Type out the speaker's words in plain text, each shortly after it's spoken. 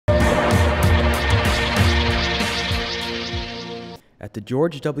At the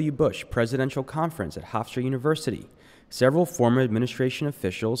George W. Bush Presidential Conference at Hofstra University, several former administration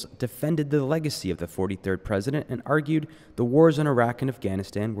officials defended the legacy of the 43rd president and argued the wars in Iraq and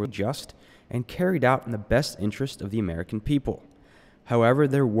Afghanistan were just and carried out in the best interest of the American people. However,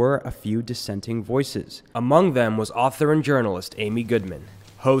 there were a few dissenting voices. Among them was author and journalist Amy Goodman,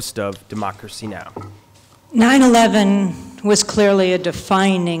 host of Democracy Now! 9/11 was clearly a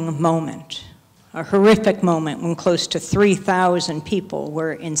defining moment, a horrific moment when close to 3,000 people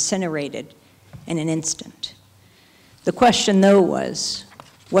were incinerated in an instant. The question, though, was,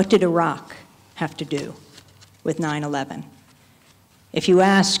 what did Iraq have to do with 9/11? If you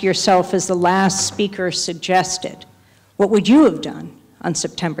ask yourself, as the last speaker suggested, what would you have done on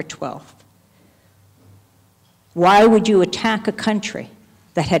September 12th? Why would you attack a country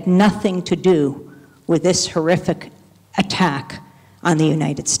that had nothing to do with this horrific attack on the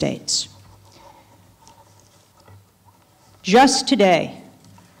United States? Just today,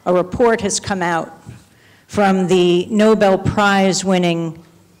 a report has come out from the Nobel Prize-winning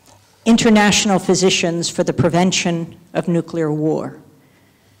International Physicians for the Prevention of Nuclear War.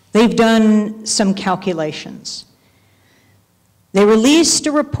 They've done some calculations. They released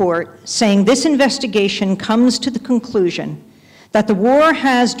a report saying this investigation comes to the conclusion that the war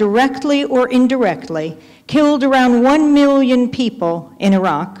has directly or indirectly killed around 1 million people in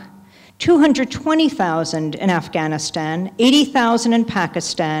Iraq, 220,000 in Afghanistan, 80,000 in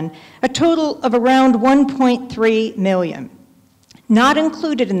Pakistan, a total of around 1.3 million. Not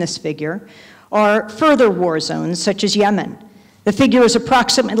included in this figure are further war zones such as Yemen. The figure is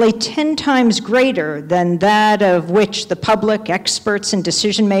approximately 10 times greater than that of which the public, experts, and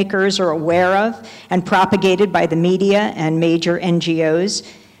decision makers are aware of and propagated by the media and major NGOs.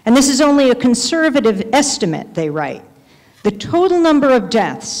 And this is only a conservative estimate, they write. The total number of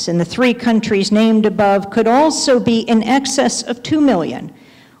deaths in the 3 countries named above could also be in excess of 2 million,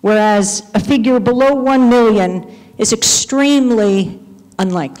 whereas a figure below 1 million is extremely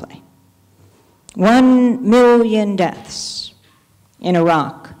unlikely. 1 million deaths in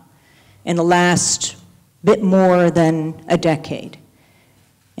Iraq in the last bit more than a decade,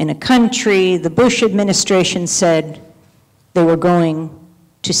 in a country the Bush administration said they were going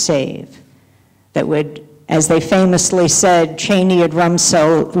to save, that would, as they famously said, Cheney at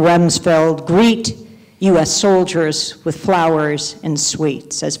Rumsfeld, greet U.S. soldiers with flowers and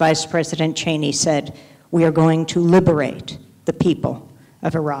sweets. As Vice President Cheney said, we are going to liberate the people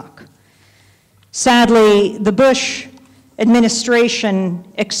of Iraq. Sadly, the Bush administration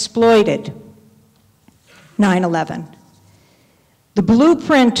exploited 9/11. The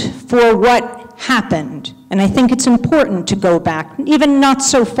blueprint for what happened, and I think it's important to go back, even not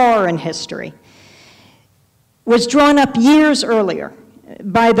so far in history, was drawn up years earlier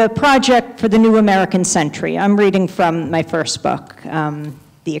by the Project for the New American Century. I'm reading from my first book,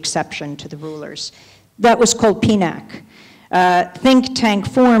 The Exception to the Rulers. That was called PNAC. Think tank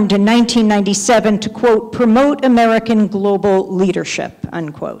formed in 1997 to, quote, promote American global leadership,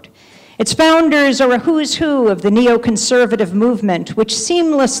 unquote. Its founders are a who's who of the neoconservative movement, which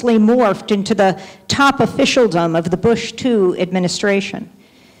seamlessly morphed into the top officialdom of the Bush II administration.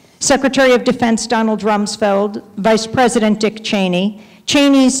 Secretary of Defense Donald Rumsfeld, Vice President Dick Cheney,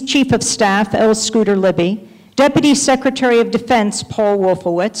 Cheney's Chief of Staff L. Scooter Libby, Deputy Secretary of Defense Paul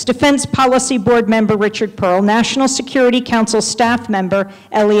Wolfowitz, Defense Policy Board member Richard Pearl, National Security Council staff member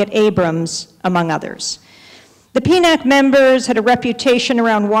Elliot Abrams, among others. The PNAC members had a reputation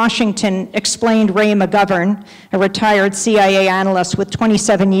around Washington, explained Ray McGovern, a retired CIA analyst with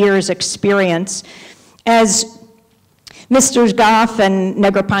 27 years experience. As Mr. Goff and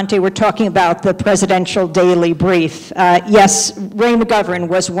Negroponte were talking about the presidential daily brief. Yes, Ray McGovern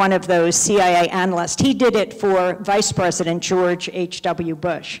was one of those CIA analysts. He did it for Vice President George H.W.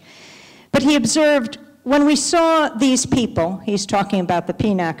 Bush. But he observed, when we saw these people, he's talking about the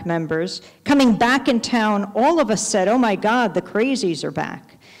PNAC members, coming back in town, all of us said, oh my God, the crazies are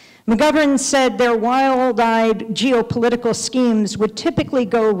back. McGovern said their wild-eyed geopolitical schemes would typically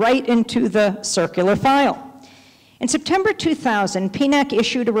go right into the circular file. In September 2000, PNAC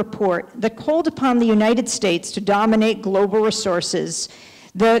issued a report that called upon the United States to dominate global resources.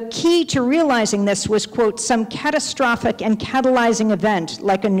 The key to realizing this was, quote, some catastrophic and catalyzing event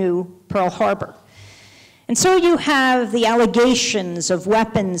like a new Pearl Harbor. And so you have the allegations of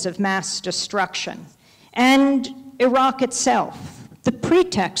weapons of mass destruction and Iraq itself, the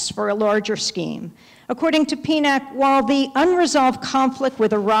pretext for a larger scheme. According to PNAC, while the unresolved conflict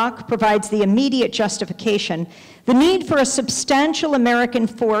with Iraq provides the immediate justification, the need for a substantial American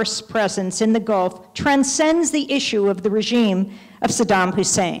force presence in the Gulf transcends the issue of the regime of Saddam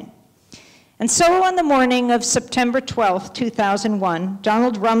Hussein. And so on the morning of September 12, 2001,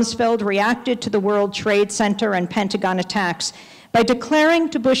 Donald Rumsfeld reacted to the World Trade Center and Pentagon attacks by declaring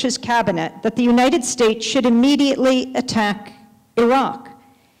to Bush's cabinet that the United States should immediately attack Iraq.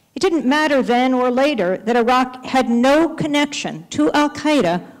 It didn't matter then or later that Iraq had no connection to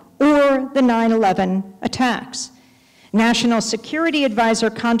al-Qaeda or the 9/11 attacks. National Security Advisor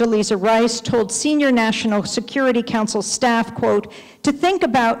Condoleezza Rice told senior National Security Council staff, quote, to think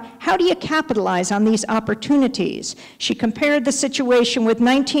about how do you capitalize on these opportunities. She compared the situation with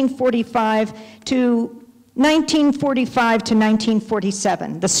 1945 to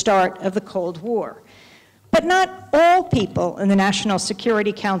 1947, the start of the Cold War. But not all people in the National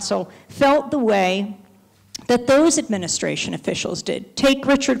Security Council felt the way that those administration officials did. Take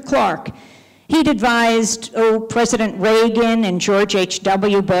Richard Clarke. He'd advised, President Reagan and George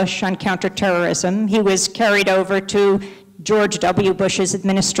H.W. Bush on counterterrorism. He was carried over to George W. Bush's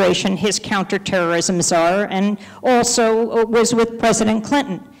administration, his counterterrorism czar, and also was with President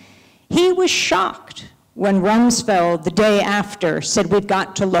Clinton. He was shocked when Rumsfeld, the day after, said we've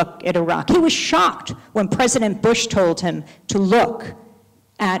got to look at Iraq. He was shocked when President Bush told him to look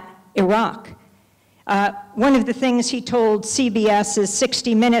at Iraq. One of the things he told CBS's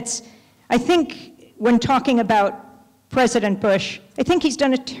 60 Minutes, I think when talking about President Bush, I think he's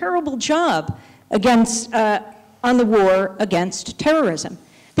done a terrible job on the war against terrorism.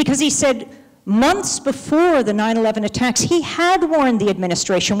 Because he said months before the 9/11 attacks, he had warned the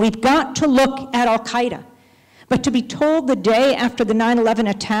administration, we've got to look at al-Qaeda. But to be told the day after the 9/11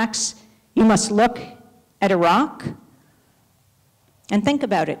 attacks, you must look at Iraq? And think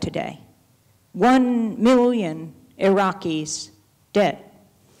about it today. 1 million Iraqis dead.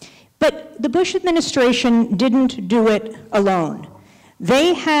 But the Bush administration didn't do it alone.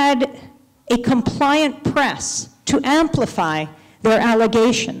 They had a compliant press to amplify their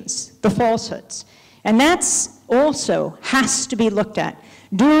allegations, the falsehoods. And that's also has to be looked at.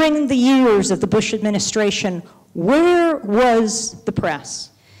 During the years of the Bush administration, where was the press?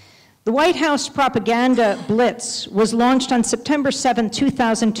 The White House propaganda blitz was launched on September 7,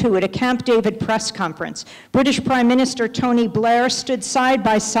 2002 at a Camp David press conference. British Prime Minister Tony Blair stood side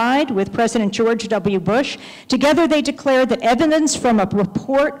by side with President George W. Bush. Together they declared that evidence from a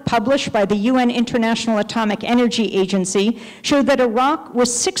report published by the UN International Atomic Energy Agency showed that Iraq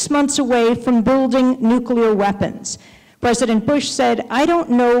was 6 months away from building nuclear weapons. President Bush said, I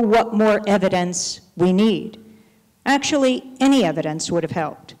don't know what more evidence we need. Actually, any evidence would have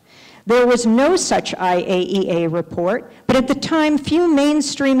helped. There was no such IAEA report, but at the time, few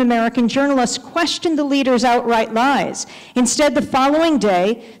mainstream American journalists questioned the leader's outright lies. Instead, the following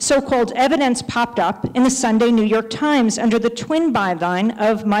day, so-called evidence popped up in the Sunday New York Times under the twin byline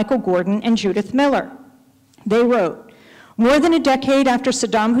of Michael Gordon and Judith Miller. They wrote, more than a decade after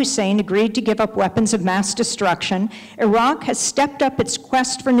Saddam Hussein agreed to give up weapons of mass destruction, Iraq has stepped up its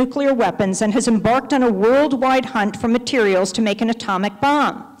quest for nuclear weapons and has embarked on a worldwide hunt for materials to make an atomic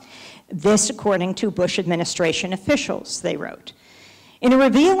bomb. This, according to Bush administration officials, they wrote. In a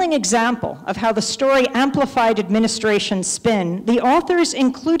revealing example of how the story amplified administration spin, the authors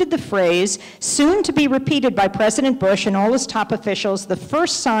included the phrase, soon to be repeated by President Bush and all his top officials, the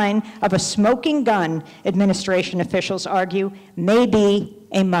first sign of a smoking gun, administration officials argue, may be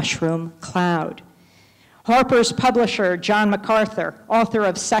a mushroom cloud. Harper's publisher, John MacArthur, author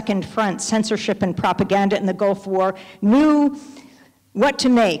of Second Front, Censorship and Propaganda in the Gulf War, knew what to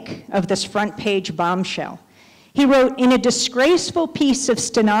make of this front page bombshell. He wrote, in a disgraceful piece of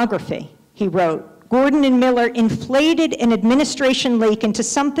stenography, he wrote, Gordon and Miller inflated an administration leak into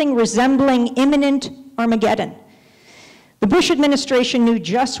something resembling imminent Armageddon. The Bush administration knew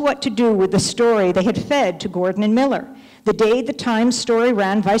just what to do with the story they had fed to Gordon and Miller. The day the Times story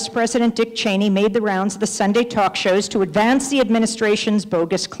ran, Vice President Dick Cheney made the rounds of the Sunday talk shows to advance the administration's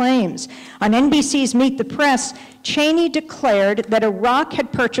bogus claims. On NBC's Meet the Press, Cheney declared that Iraq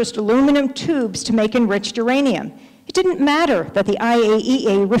had purchased aluminum tubes to make enriched uranium. It didn't matter that the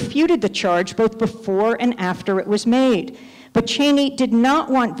IAEA refuted the charge both before and after it was made. But Cheney did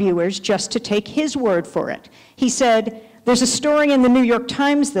not want viewers just to take his word for it. He said, there's a story in the New York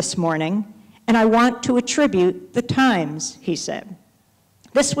Times this morning, and I want to attribute the Times, he said.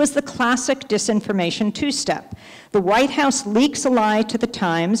 This was the classic disinformation two-step. The White House leaks a lie to the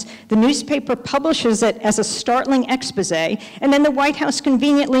Times, the newspaper publishes it as a startling expose, and then the White House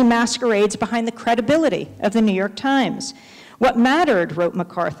conveniently masquerades behind the credibility of the New York Times. What mattered, wrote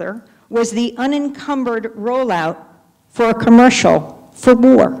MacArthur, was the unencumbered rollout for a commercial for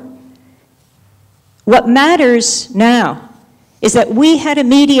war. What matters now is that we had a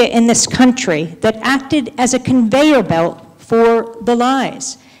media in this country that acted as a conveyor belt for the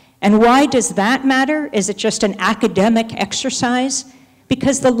lies. And why does that matter? Is it just an academic exercise?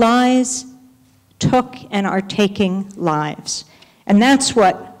 Because the lies took and are taking lives. And that's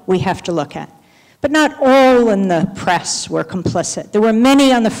what we have to look at. But not all in the press were complicit. There were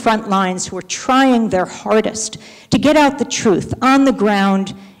many on the front lines who were trying their hardest to get out the truth on the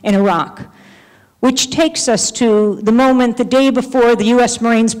ground in Iraq, which takes us to the moment the day before the US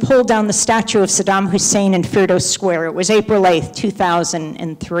Marines pulled down the statue of Saddam Hussein in Firdos Square. It was April 8th,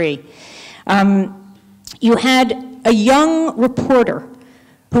 2003. You had a young reporter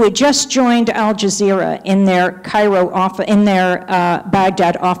who had just joined Al Jazeera in their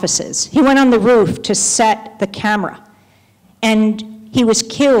Baghdad offices. He went on the roof to set the camera, and he was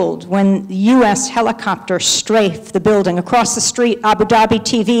killed when the US helicopter strafed the building. Across the street, Abu Dhabi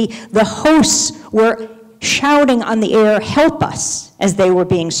TV, the hosts were shouting on the air, "Help us," as they were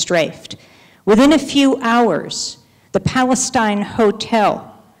being strafed. Within a few hours, the Palestine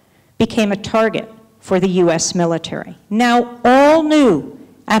Hotel became a target for the US military. Now, all knew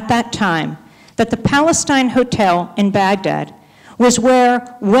at that time that the Palestine Hotel in Baghdad was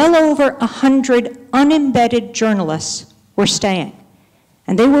where well over 100 unembedded journalists were staying,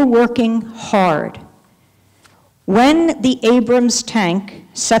 and they were working hard. When the Abrams tank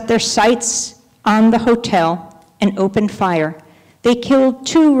set their sights on the hotel and opened fire, they killed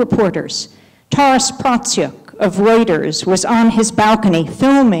 2 reporters. Taras Protsiuk of Reuters was on his balcony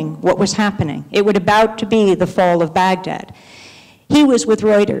filming what was happening. It was about to be the fall of Baghdad. He was with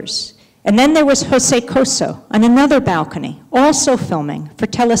Reuters. And then there was Jose Coso on another balcony, also filming for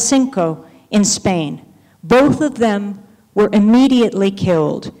Telecinco in Spain. Both of them were immediately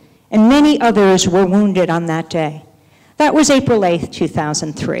killed, and many others were wounded on that day. That was April 8th,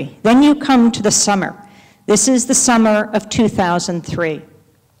 2003. Then you come to the summer. This is the summer of 2003.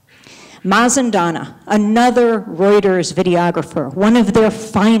 Mazandana, another Reuters videographer, one of their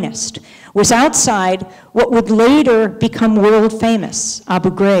finest, was outside what would later become world famous,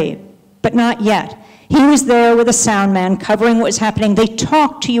 Abu Ghraib, but not yet. He was there with a sound man covering what was happening. They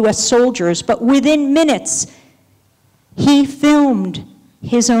talked to US soldiers, but within minutes, he filmed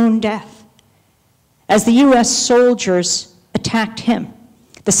his own death as the US soldiers attacked him.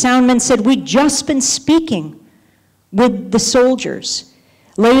 The soundman said, "We'd just been speaking with the soldiers."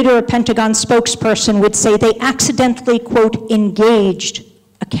 Later, a Pentagon spokesperson would say they accidentally, quote, engaged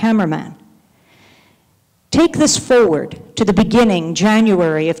a cameraman. Take this forward to the beginning,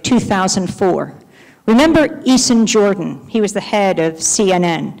 January of 2004. Remember Eason Jordan? He was the head of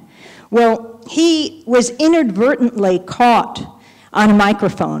CNN. Well, he was inadvertently caught on a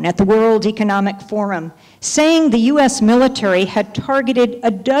microphone at the World Economic Forum saying the US military had targeted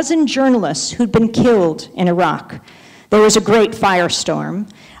a dozen journalists who'd been killed in Iraq. There was a great firestorm,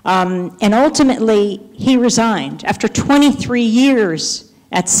 and ultimately he resigned after 23 years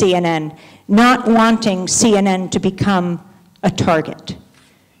at CNN, not wanting CNN to become a target.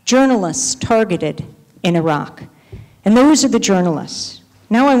 Journalists targeted in Iraq. And those are the journalists.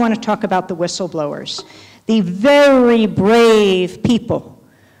 Now I want to talk about the whistleblowers, the very brave people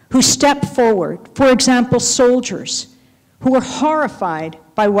who stepped forward, for example, soldiers who were horrified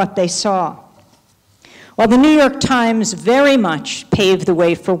by what they saw. While the New York Times very much paved the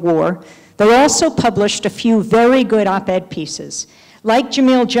way for war, they also published a few very good op-ed pieces, like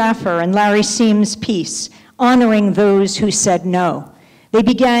Jamil Jaffer and Larry Seam's piece, honoring those who said no. They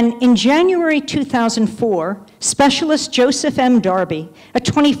began in January 2004. Specialist Joseph M. Darby, a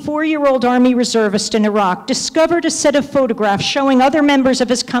 24-year-old Army reservist in Iraq, discovered a set of photographs showing other members of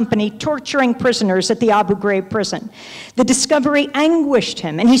his company torturing prisoners at the Abu Ghraib prison. The discovery anguished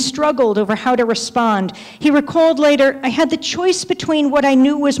him, and he struggled over how to respond. He recalled later, "I had the choice between what I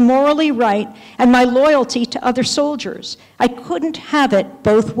knew was morally right and my loyalty to other soldiers. I couldn't have it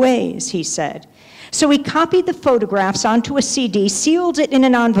both ways," he said. So he copied the photographs onto a CD, sealed it in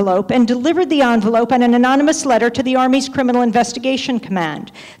an envelope, and delivered the envelope and an anonymous letter to the Army's Criminal Investigation Command.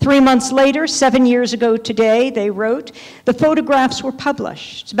 3 months later, 7 years ago today, they wrote, the photographs were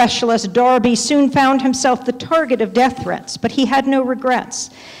published. Specialist Darby soon found himself the target of death threats, but he had no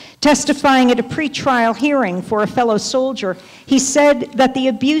regrets. Testifying at a pretrial hearing for a fellow soldier, he said that the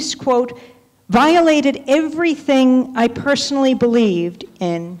abuse, quote, violated everything I personally believed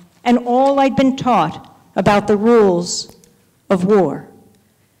in and all I'd been taught about the rules of war.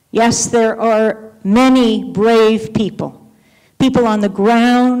 Yes, there are many brave people, people on the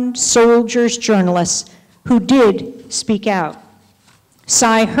ground, soldiers, journalists, who did speak out.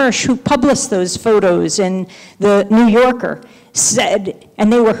 Cy Hirsch, who published those photos in the New Yorker, said,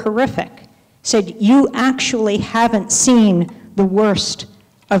 and they were horrific, said, "You actually haven't seen the worst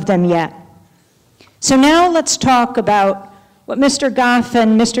of them yet." So now let's talk about what Mr. Goff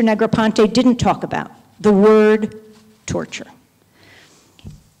and Mr. Negroponte didn't talk about, the word torture.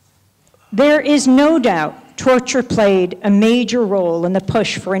 There is no doubt torture played a major role in the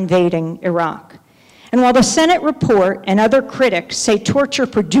push for invading Iraq. And while the Senate report and other critics say torture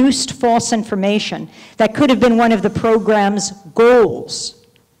produced false information that could have been one of the program's goals,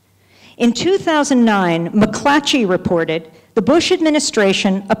 in 2009, McClatchy reported the Bush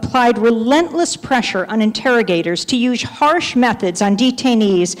administration applied relentless pressure on interrogators to use harsh methods on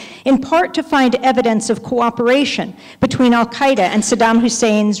detainees, in part to find evidence of cooperation between al-Qaeda and Saddam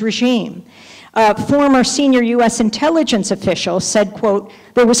Hussein's regime. A former senior U.S. intelligence official said, quote,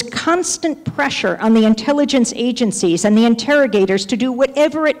 "There was constant pressure on the intelligence agencies and the interrogators to do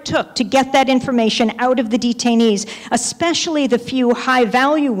whatever it took to get that information out of the detainees, especially the few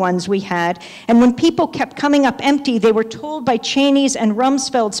high-value ones we had. And when people kept coming up empty, they were told by Cheney's and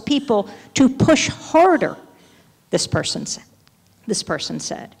Rumsfeld's people to push harder," this person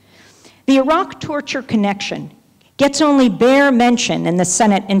said. The Iraq torture connection gets only bare mention in the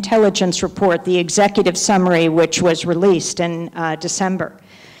Senate intelligence report, the executive summary, which was released in December.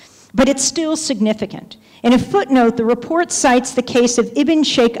 But it's still significant. In a footnote, the report cites the case of Ibn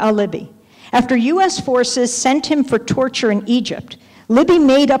Sheikh al-Libi. After U.S. forces sent him for torture in Egypt, Libi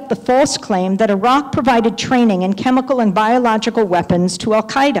made up the false claim that Iraq provided training in chemical and biological weapons to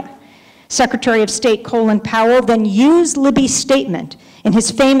al-Qaeda. Secretary of State Colin Powell then used Liby's statement in his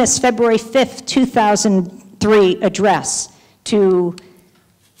famous February 5th, 2003 address to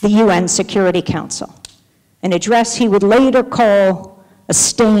the UN Security Council, an address he would later call a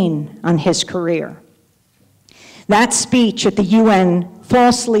stain on his career. That speech at the UN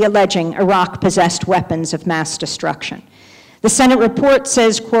falsely alleging Iraq possessed weapons of mass destruction. The Senate report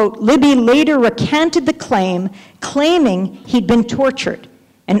says, quote, "Libby later recanted the claim, claiming he'd been tortured,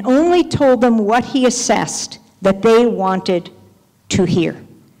 and only told them what he assessed that they wanted to hear."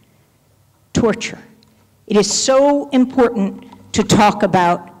 Torture. It is so important to talk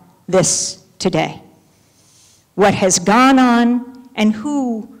about this today. What has gone on and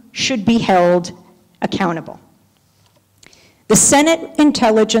who should be held accountable. The Senate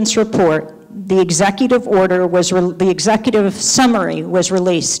intelligence report, the executive summary was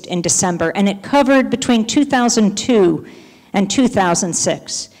released in December, and it covered between 2002 and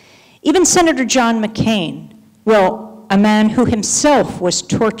 2006. Even Senator John McCain, a man who himself was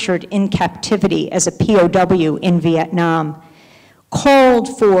tortured in captivity as a POW in Vietnam,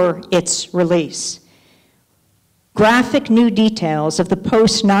 called for its release. Graphic new details of the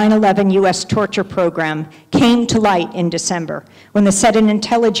post-9/11 U.S. torture program came to light in December when the Senate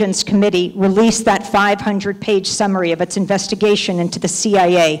Intelligence Committee released that 500-page summary of its investigation into the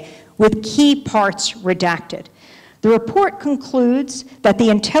CIA with key parts redacted. The report concludes that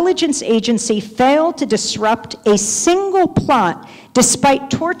the intelligence agency failed to disrupt a single plot despite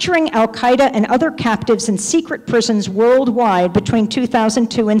torturing al-Qaeda and other captives in secret prisons worldwide between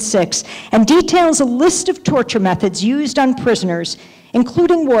 2002 and 2006, and details a list of torture methods used on prisoners,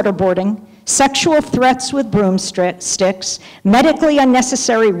 including waterboarding, sexual threats with broomsticks, medically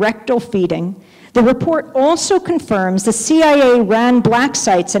unnecessary rectal feeding. The report also confirms the CIA ran black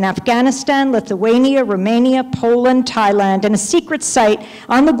sites in Afghanistan, Lithuania, Romania, Poland, Thailand, and a secret site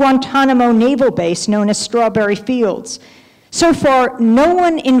on the Guantanamo naval base known as Strawberry Fields. So far, no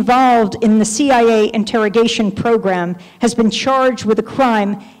one involved in the CIA interrogation program has been charged with a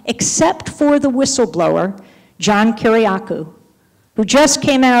crime except for the whistleblower, John Kiriakou, who just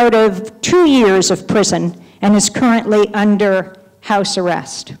came out of 2 years of prison and is currently under house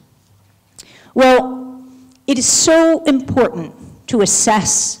arrest. Well, it is so important to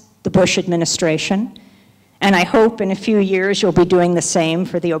assess the Bush administration, and I hope in a few years you'll be doing the same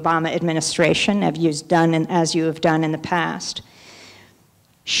for the Obama administration, as you have done in the past.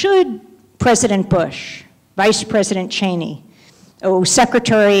 Should President Bush, Vice President Cheney,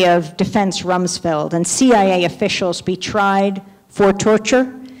 Secretary of Defense Rumsfeld, and CIA officials be tried for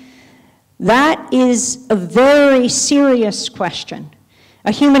torture? That is a very serious question.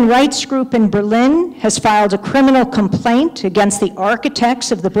 A human rights group in Berlin has filed a criminal complaint against the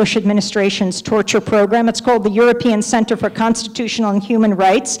architects of the Bush administration's torture program. It's called the European Center for Constitutional and Human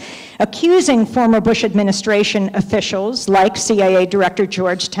Rights, accusing former Bush administration officials like CIA Director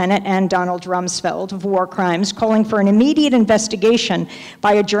George Tenet and Donald Rumsfeld of war crimes, calling for an immediate investigation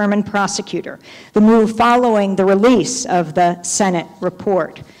by a German prosecutor. The move following the release of the Senate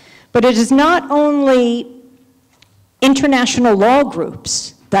report. But it is not only international law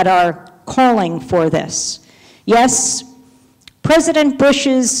groups that are calling for this. Yes, President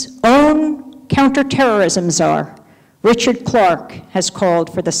Bush's own counterterrorism czar, Richard Clarke, has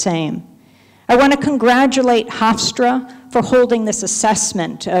called for the same. I want to congratulate Hofstra for holding this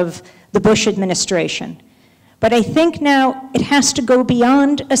assessment of the Bush administration. But I think now it has to go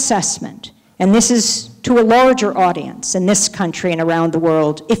beyond assessment, and this is to a larger audience in this country and around the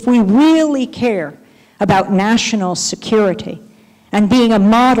world. If we really care about national security and being a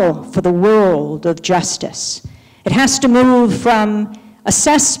model for the world of justice, it has to move from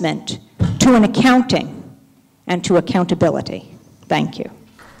assessment to an accounting and to accountability. Thank you.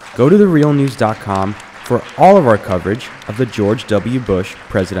 Go to therealnews.com for all of our coverage of the George W. Bush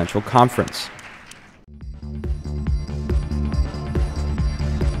Presidential Conference.